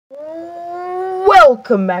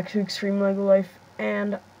Welcome back to Extreme Lego Life,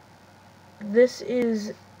 and this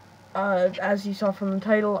is, as you saw from the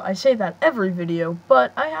title, I say that every video,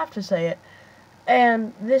 but I have to say it,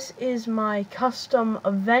 and this is my custom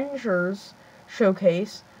Avengers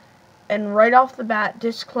showcase, and right off the bat,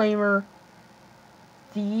 disclaimer,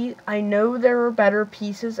 I know there are better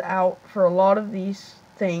pieces out for a lot of these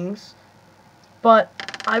things, but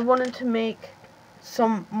I wanted to make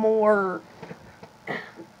some more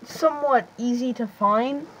somewhat easy to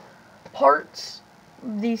find parts,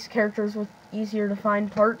 these characters with easier to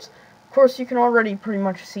find parts. Of course, you can already pretty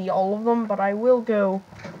much see all of them, but I will go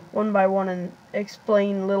one by one and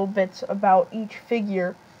explain little bits about each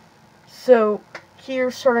figure. So, here,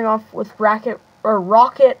 starting off with Rocket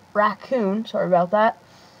Raccoon, sorry about that,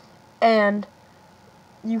 and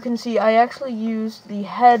you can see I actually used the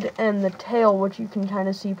head and the tail, which you can kind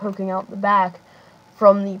of see poking out the back,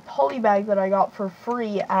 from the poly bag that I got for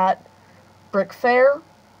free at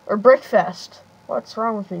Brickfest. What's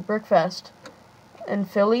wrong with me? Brickfest in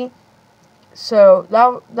Philly. So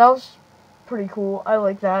that was pretty cool. I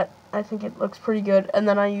like that. I think it looks pretty good. And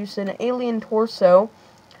then I used an alien torso.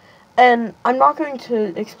 And I'm not going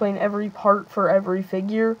to explain every part for every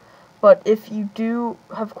figure, but if you do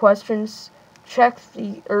have questions, ask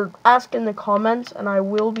in the comments, and I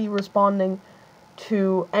will be responding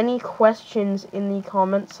to any questions in the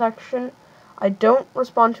comment section. I don't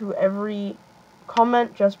respond to every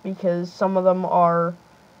comment just because some of them are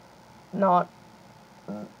not,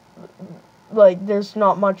 like, there's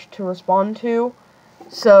not much to respond to.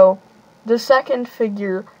 So, the second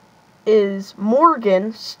figure is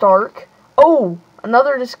Morgan Stark. Oh,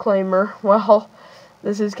 another disclaimer. Well,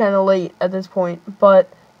 this is kind of late at this point, but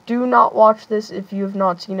do not watch this if you have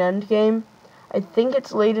not seen Endgame. I think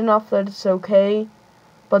it's late enough that it's okay,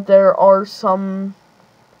 but there are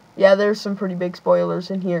there's some pretty big spoilers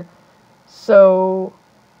in here. So,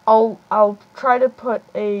 I'll try to put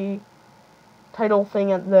a title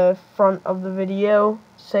thing at the front of the video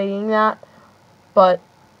saying that, but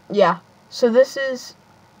yeah. So this is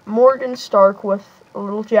Morgan Stark with a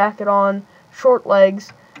little jacket on, short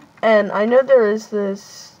legs, and I know there is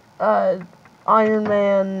this Iron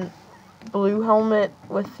Man blue helmet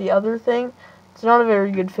with the other thing. It's not a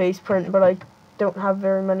very good face print, but I don't have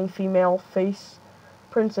very many female face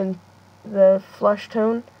prints in the flesh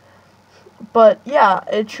tone. But yeah,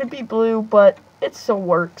 it should be blue, but it still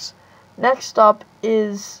works. Next up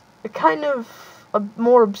is a kind of a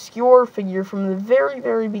more obscure figure from the very,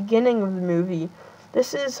 very beginning of the movie.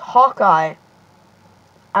 This is Hawkeye,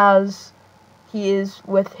 as he is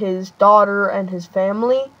with his daughter and his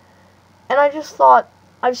family. And I just thought,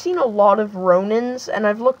 I've seen a lot of Ronins, and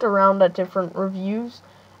I've looked around at different reviews,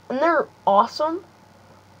 and they're awesome,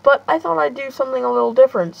 but I thought I'd do something a little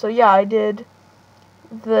different. So yeah, I did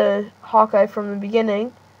the Hawkeye from the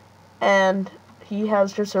beginning, and he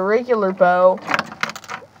has just a regular bow.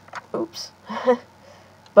 Oops.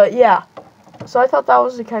 But yeah, so I thought that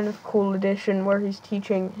was a kind of cool addition where he's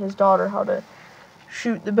teaching his daughter how to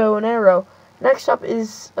shoot the bow and arrow. Next up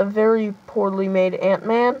is a very poorly made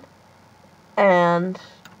Ant-Man, and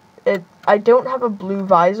I don't have a blue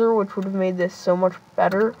visor, which would have made this so much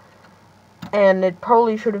better, and it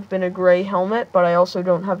probably should have been a gray helmet, but I also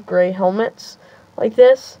don't have gray helmets like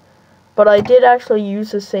this. But I did actually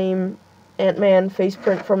use the same Ant-Man face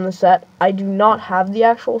print from the set. I do not have the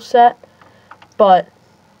actual set, but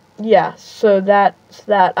yeah, so that's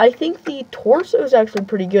that. I think the torso is actually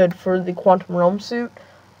pretty good for the Quantum Realm suit.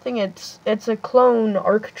 I think it's a clone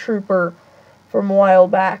ARC Trooper from a while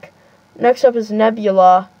back. Next up is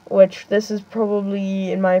Nebula, which this is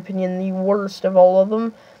probably, in my opinion, the worst of all of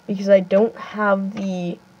them, because I don't have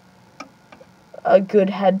a good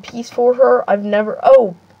headpiece for her.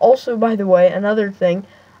 Oh, also, by the way, another thing,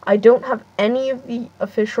 I don't have any of the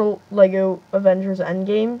official LEGO Avengers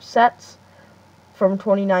Endgame sets from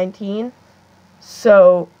 2019,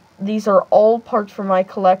 so these are all parts from my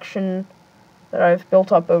collection that I've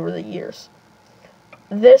built up over the years.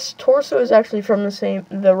 This torso is actually from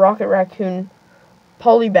the Rocket Raccoon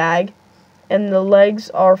poly bag, and the legs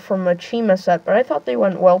are from a Chima set, but I thought they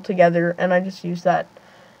went well together, and I just used that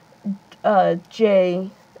J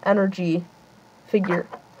Energy figure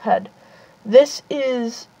head. This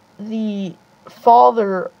is the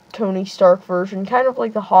father Tony Stark version, kind of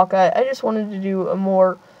like the Hawkeye. I just wanted to do a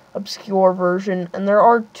more obscure version, and there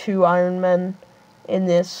are 2 Iron Men in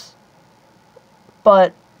this,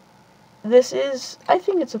 but I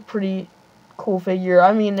think it's a pretty cool figure.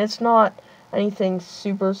 I mean, it's not anything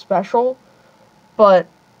super special, but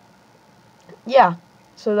yeah,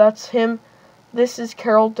 so that's him. This is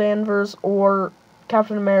Carol Danvers, or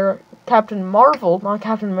Captain Marvel, not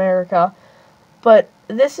Captain America, But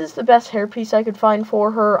this is the best hairpiece I could find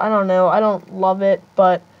for her. I don't know. I don't love it,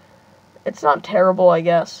 but it's not terrible, I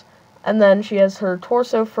guess. And then she has her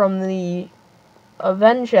torso from the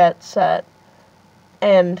Avengers set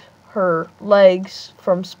and her legs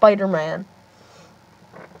from Spider-Man.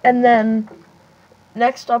 And then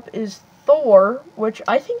next up is Thor, which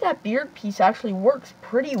I think that beard piece actually works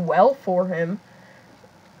pretty well for him.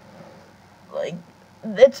 Like,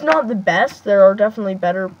 it's not the best. There are definitely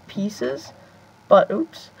better pieces. But,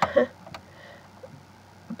 oops.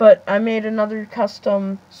 But I made another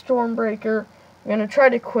custom Stormbreaker. I'm going to try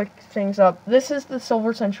to quick things up. This is the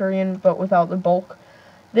Silver Centurion, but without the bulk.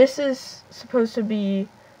 This is supposed to be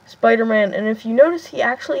Spider-Man, and if you notice, he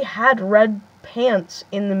actually had red pants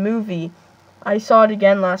in the movie. I saw it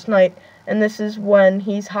again last night, and this is when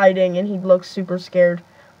he's hiding, and he looks super scared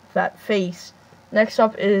with that face. Next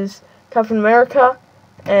up is Captain America,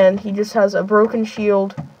 and he just has a broken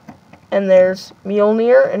shield, and there's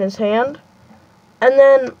Mjolnir in his hand. And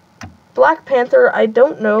then Black Panther, I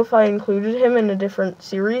don't know if I included him in a different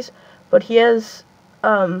series, but he has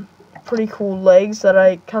pretty cool legs that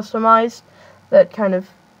I customized that kind of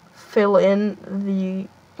fill in the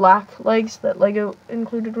black legs that Lego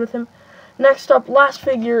included with him. Next up, last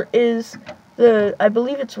figure is I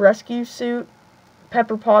believe it's rescue suit,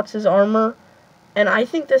 Pepper Potts' armor, and I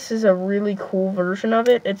think this is a really cool version of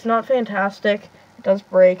it. It's not fantastic, it does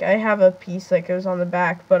break. I have a piece that goes on the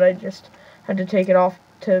back, but I just had to take it off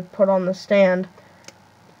to put on the stand.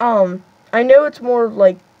 I know it's more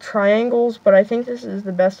like triangles, but I think this is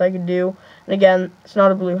the best I could do. And again, it's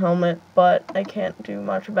not a blue helmet, but I can't do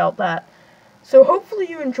much about that. So hopefully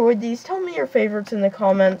you enjoyed these. Tell me your favorites in the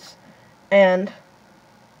comments, and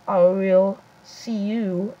I will see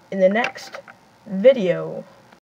you in the next video.